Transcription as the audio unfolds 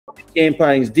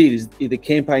campaigns did is the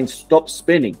campaigns stopped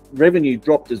spending. Revenue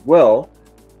dropped as well.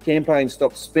 Campaigns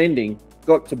stopped spending,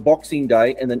 got to Boxing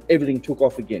Day, and then everything took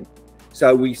off again.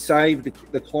 So we saved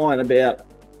the client about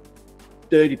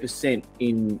 30%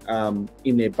 in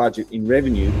their budget in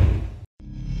revenue.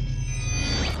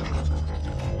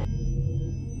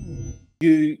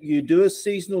 You do a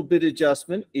seasonal bid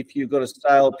adjustment if you've got a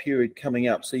sale period coming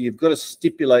up. So you've got to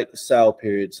stipulate the sale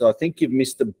period. So I think you've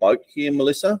missed the boat here,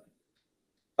 Melissa,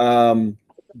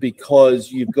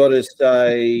 because you've got to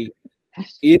say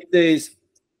if there's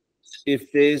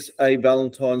a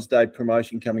Valentine's Day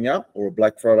promotion coming up, or a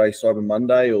Black Friday, Cyber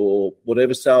Monday, or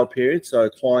whatever sale period. So a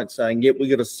client saying, yep, we've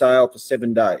got a sale for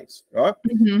 7 days, right?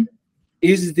 Mm-hmm.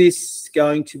 Is this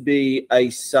going to be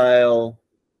a sale,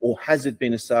 or has it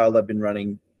been a sale they've been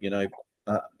running,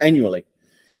 annually?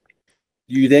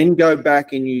 You then go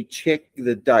back and you check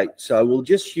the date. So we'll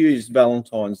just use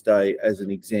Valentine's Day as an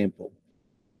example.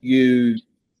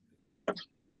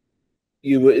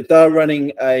 If they're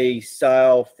running a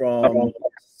sale from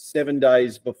 7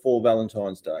 days before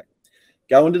Valentine's Day,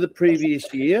 go into the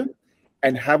previous year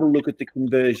and have a look at the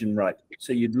conversion rate.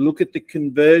 So you'd look at the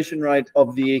conversion rate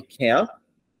of the account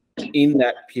in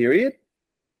that period.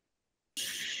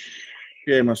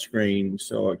 Share my screen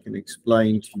so I can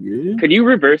explain to you. Could you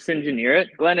reverse engineer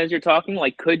it, Glenn, as you're talking?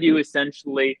 Like, could you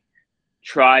essentially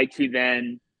try to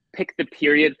then pick the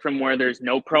period from where there's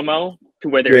no promo to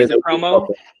where there is a promo?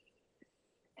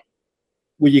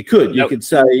 Well, you could. You could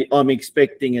say, I'm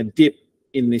expecting a dip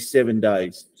in this 7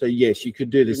 days. So, yes, you could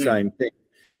do the same thing.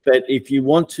 But if you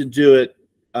want to do it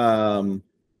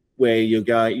where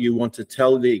you want to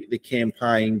tell the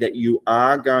campaign that you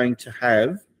are going to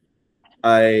have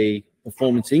a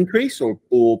performance increase or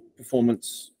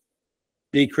performance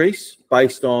decrease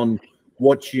based on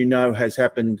what you know has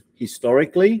happened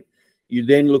historically, you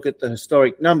then look at the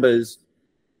historic numbers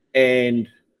and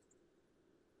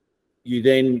you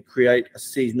then create a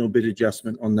seasonal bid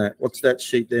adjustment on that. What's that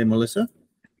sheet there, Melissa?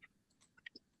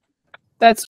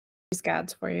 That's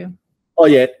SCADs for you. Oh,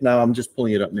 yeah. No, I'm just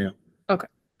pulling it up now. Okay.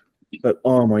 But,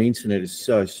 oh, my internet is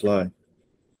so slow.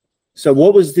 So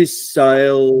what was this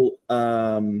sale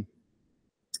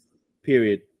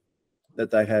period that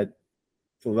they had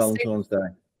for Valentine's Day?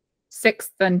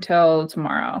 6th until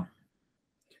tomorrow.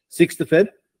 6th of Feb?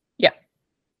 Yeah.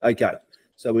 Okay.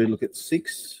 So we look at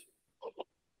 6.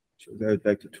 We'll go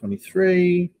back to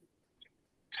 23,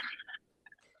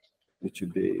 which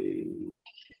would be,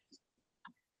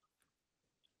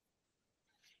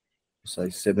 say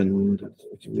 7, which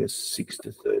would be 6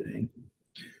 to 13.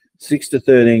 6 to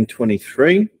 13,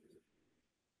 23.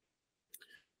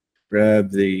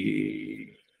 Grab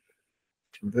the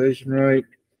conversion rate.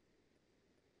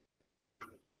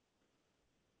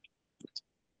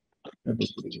 Grab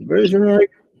the conversion rate.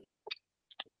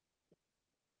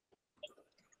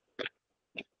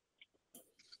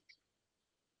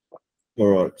 All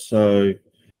right, so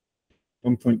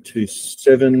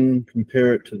 1.27,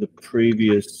 compare it to the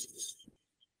previous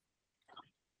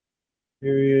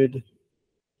period.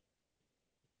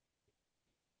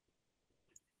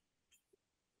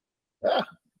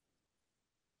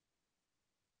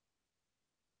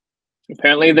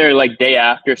 Apparently their day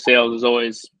after sales is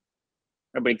always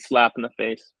a big slap in the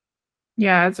face.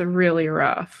 Yeah, it's really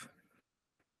rough.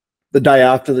 The day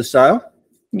after the sale?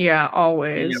 Yeah,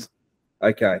 always. Yep.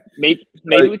 Okay. Maybe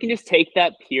we can just take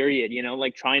that period,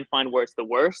 try and find where it's the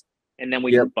worst, and then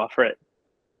we can buffer it.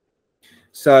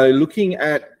 So I'm looking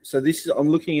at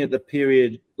the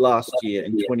period last year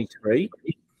in 23,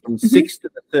 from 6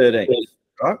 to the 13th,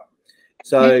 right?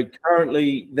 So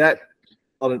currently did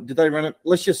they run it?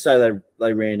 Let's just say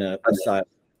they ran a sale,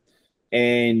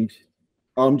 and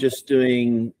I'm just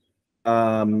doing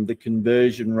the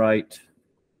conversion rate,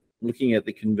 looking at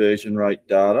the conversion rate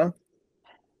data.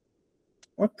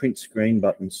 My print screen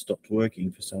button stopped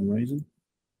working for some reason.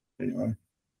 Anyway,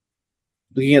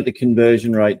 looking at the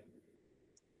conversion rate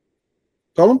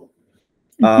column,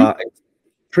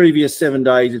 previous 7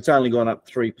 days, it's only gone up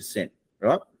 3%,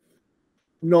 right?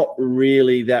 Not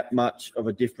really that much of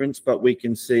a difference, but we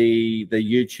can see the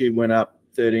YouTube went up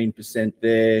 13%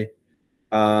 there.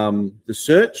 The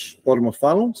search, bottom of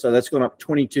funnel, so that's gone up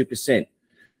 22%.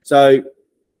 So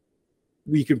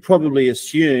we could probably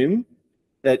assume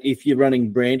that if you're running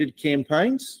branded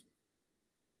campaigns,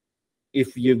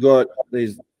 if you've got,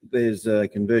 there's a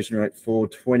conversion rate for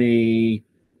 20,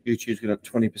 YouTube's got up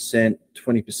 20%,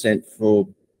 20% for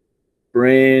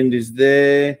brand is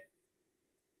there,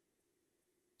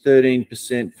 13%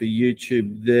 for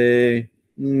YouTube there.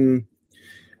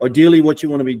 Ideally, what you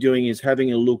want to be doing is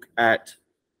having a look at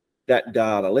that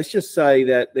data. Let's just say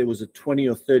that there was a 20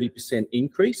 or 30%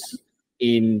 increase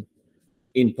in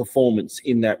performance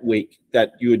in that week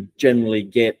that you would generally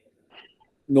get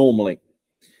normally.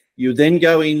 You then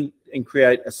go in and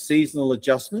create a seasonal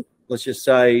adjustment. Let's just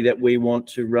say that we want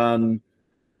to run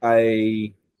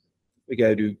we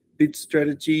go to bid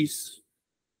strategies.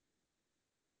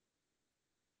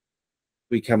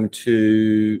 We come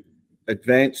to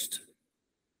advanced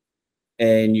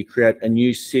and you create a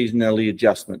new seasonality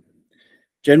adjustment.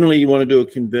 Generally, you want to do a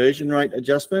conversion rate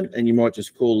adjustment, and you might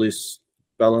just call this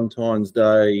Valentine's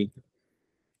Day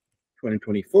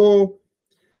 2024.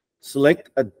 Select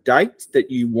a date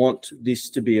that you want this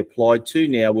to be applied to.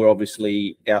 Now, we're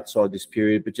obviously outside this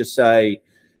period, but just say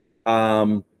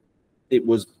it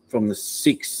was from the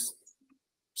 6th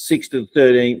to the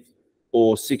 13th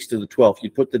or 6th to the 12th.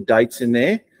 You put the dates in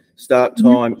there, start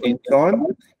time, end time.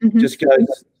 Just go.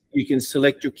 You can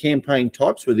select your campaign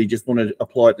types, whether you just want to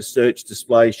apply it to search,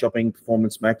 display, shopping,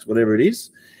 performance, max, whatever it is.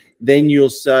 Then you'll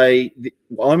say,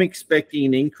 I'm expecting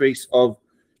an increase of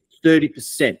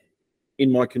 30%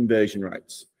 in my conversion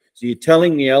rates. So you're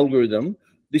telling the algorithm,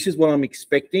 this is what I'm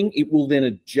expecting. It will then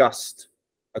adjust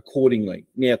accordingly.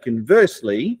 Now,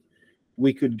 conversely,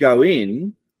 we could go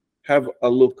in, have a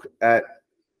look at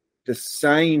the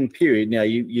same period. Now,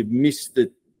 you've missed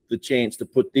the chance to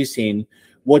put this in.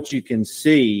 What you can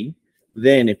see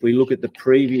then, if we look at the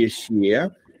previous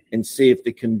year and see if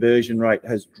the conversion rate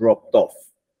has dropped off.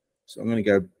 So I'm going to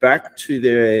go back to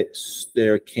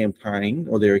their campaign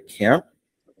or their account.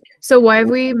 So why have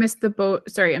we missed the boat?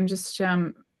 Sorry, I'm just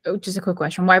a quick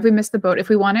question. Why have we missed the boat? If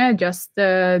we want to adjust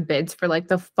the bids for like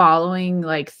the following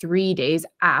 3 days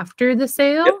after the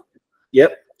sale?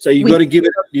 Yep. So you've got to give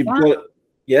it,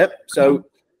 yep. So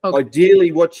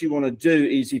ideally what you want to do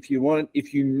is if you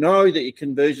know that your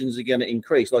conversions are going to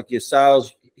increase, like your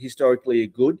sales historically are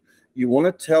good, you want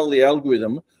to tell the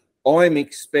algorithm, I'm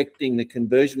expecting the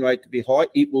conversion rate to be high.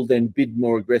 It will then bid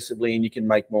more aggressively and you can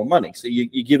make more money. So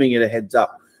you're giving it a heads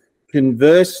up.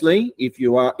 Conversely, if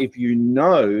you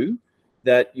know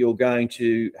that you're going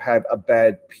to have a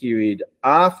bad period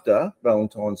after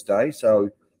Valentine's Day,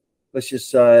 so let's just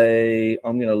say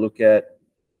I'm going to look at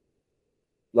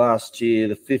last year,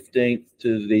 the 15th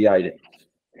to the 18th.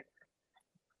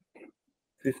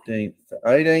 15th to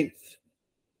 18th.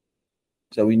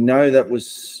 So we know that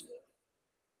was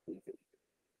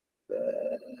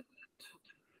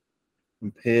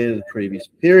compare the previous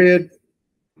period.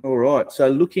 All right. So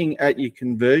looking at your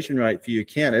conversion rate for your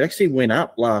account, it actually went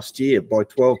up last year by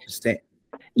 12%.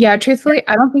 Yeah, truthfully,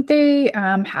 I don't think they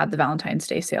had the Valentine's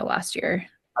Day sale last year.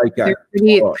 Okay. They're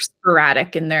pretty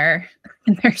sporadic in their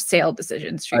sale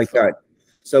decisions. Truthfully. Okay.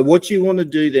 So what you want to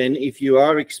do then, if you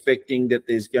are expecting that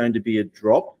there's going to be a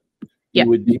drop, you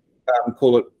would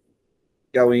call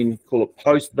it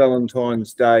post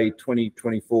Valentine's Day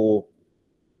 2024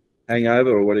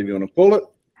 hangover or whatever you want to call it.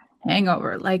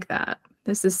 Hangover, like that.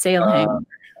 This is sale hangover.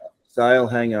 Sale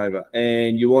hangover.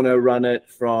 And you want to run it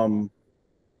from,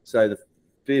 say, the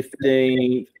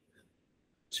 15th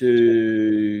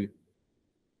to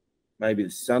maybe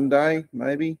the Sunday,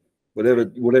 maybe,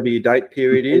 whatever your date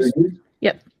period is.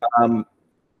 Yep.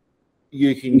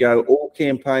 You can go all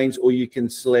campaigns, or you can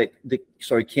select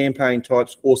campaign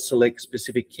types or select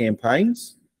specific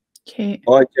campaigns. Okay.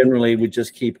 I generally would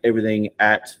just keep everything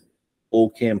at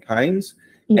all campaigns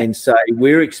and say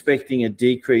we're expecting a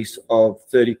decrease of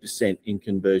 30% in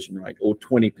conversion rate or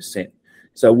 20%.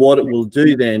 So what it will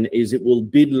do then is it will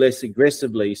bid less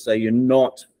aggressively, so you're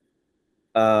not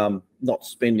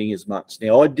spending as much.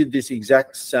 Now, I did this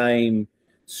exact same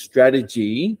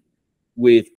strategy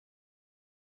with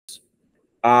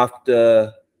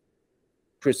after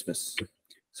Christmas.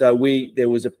 So there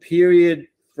was a period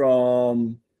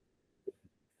from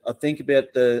I think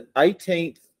about the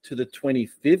 18th to the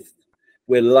 25th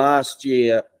where last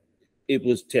year it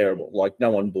was terrible. Like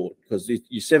no one bought because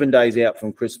you're 7 days out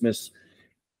from Christmas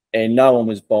and no one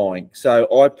was buying. So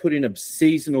I put in a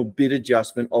seasonal bid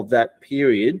adjustment of that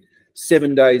period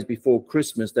 7 days before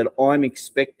Christmas that I'm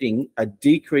expecting a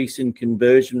decrease in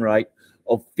conversion rate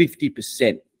of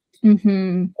 50%.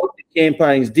 Mm-hmm. What the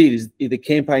campaigns did is the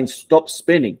campaigns stopped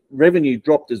spending. Revenue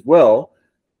dropped as well.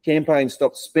 Campaigns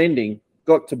stopped spending,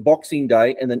 got to Boxing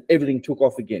Day, and then everything took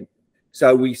off again.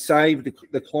 So we saved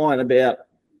the client about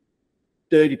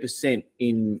 30%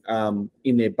 in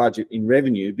their budget in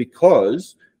revenue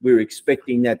because we were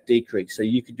expecting that decrease. So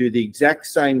you could do the exact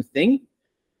same thing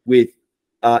with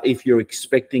if you're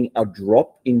expecting a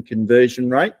drop in conversion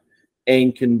rate.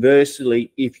 And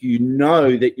conversely, if you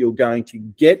know that you're going to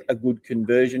get a good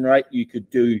conversion rate, you could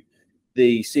do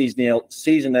the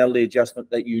seasonality adjustment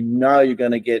that you know you're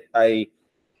going to get a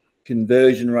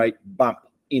conversion rate bump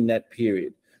in that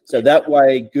period. So that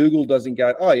way Google doesn't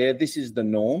go, oh yeah, this is the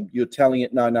norm. You're telling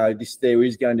it, no, there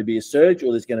is going to be a surge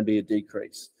or there's going to be a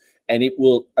decrease. And it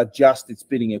will adjust its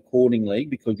bidding accordingly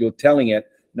because you're telling it,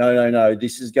 no,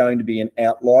 this is going to be an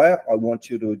outlier. I want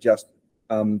you to adjust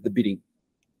the bidding.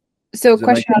 So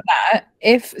question on that.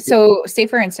 Say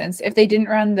for instance, if they didn't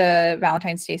run the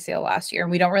Valentine's Day sale last year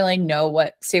and we don't really know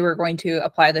what, say we're going to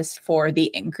apply this for the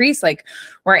increase, like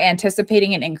we're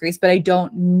anticipating an increase, but I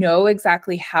don't know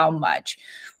exactly how much.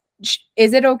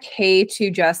 Is it okay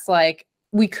to just like,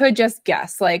 we could just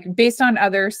guess, like based on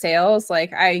other sales,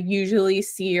 like I usually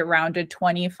see around a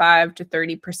 25 to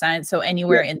 30%. So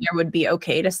anywhere in there would be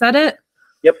okay to set it?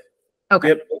 Yep. Okay.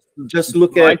 Yep. Just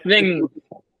look at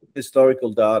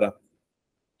historical data.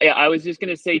 Yeah, I was just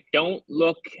gonna say, don't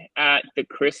look at the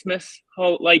Christmas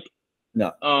find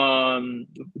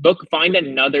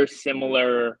another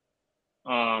similar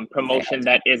promotion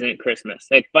that isn't Christmas.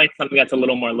 Like find something that's a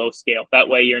little more low scale. That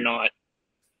way you're not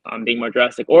being more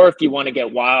drastic. Or if you want to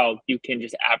get wild, you can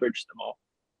just average them all.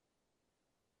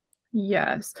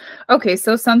 Yes. Okay,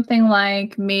 so something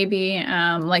like maybe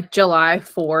like July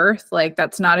 4th, like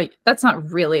that's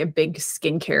not really a big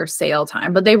skincare sale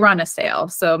time, but they run a sale.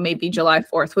 So maybe July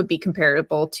 4th would be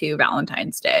comparable to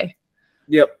Valentine's Day.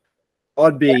 Yep.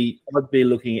 I'd be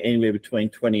looking at anywhere between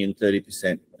 20 and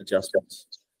 30% adjustments.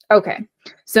 Okay.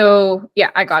 So yeah,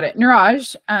 I got it.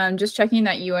 Niraj, just checking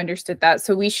that you understood that.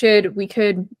 So we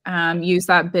could use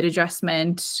that bid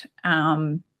adjustment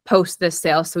post this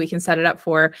sale so we can set it up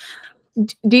for.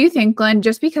 Do you think, Glenn,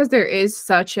 just because there is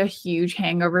such a huge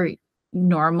hangover,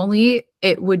 normally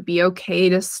it would be okay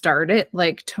to start it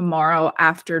like tomorrow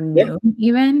afternoon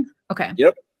even? Okay.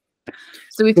 Yep.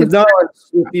 So we could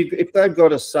if they've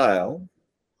got a sale,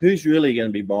 who's really going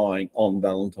to be buying on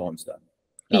Valentine's Day?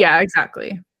 No. Yeah,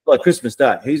 exactly. Like Christmas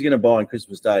Day. Who's going to buy on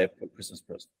Christmas Day for Christmas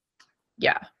present?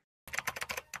 Yeah.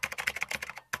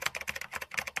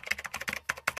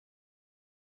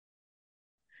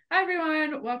 Hi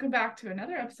everyone, welcome back to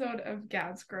another episode of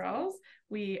Gad's Girls.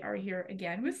 We are here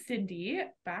again with Cindy,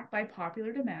 back by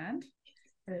popular demand.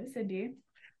 Hello, Cindy.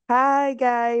 Hi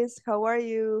guys, how are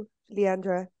you,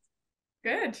 Leandra?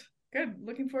 Good.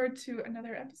 Looking forward to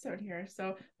another episode here.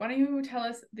 So why don't you tell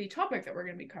us the topic that we're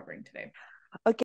going to be covering today? Okay.